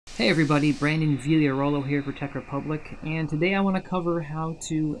Hey everybody, Brandon Vigliarolo here for Tech Republic, and today I want to cover how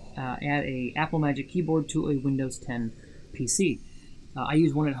to add a Apple Magic Keyboard to a Windows 10 PC. I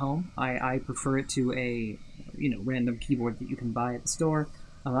use one at home. I prefer it to a random keyboard that you can buy at the store.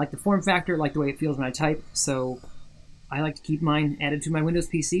 I like the form factor, like the way it feels when I type, so I like to keep mine added to my Windows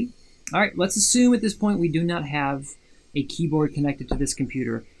PC. Alright, let's assume at this point we do not have a keyboard connected to this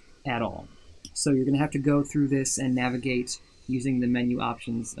computer at all. So you're going to have to go through this and navigate using the menu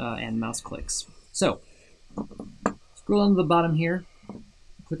options and mouse clicks. So, scroll on to the bottom here,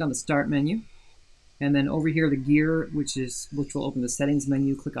 click on the Start menu, and then over here the gear, which will open the Settings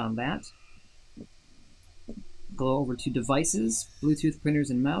menu, click on that. Go over to Devices, Bluetooth printers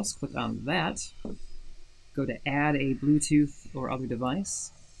and mouse, click on that. Go to Add a Bluetooth or other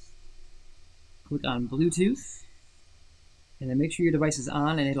device. Click on Bluetooth, and then make sure your device is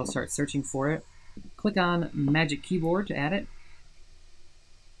on and it'll start searching for it. Click on Magic Keyboard to add it.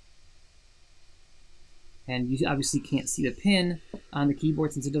 And you obviously can't see the pin on the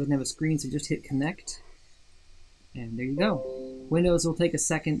keyboard since it doesn't have a screen, so just hit connect. And there you go. Windows will take a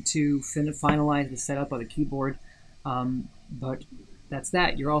second to finalize the setup of the keyboard, but that's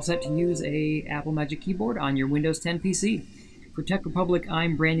that. You're all set to use a Apple Magic Keyboard on your Windows 10 PC. For Tech Republic,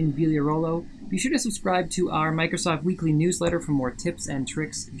 I'm Brandon Vigliarolo. Be sure to subscribe to our Microsoft Weekly newsletter for more tips and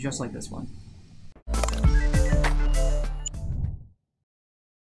tricks just like this one.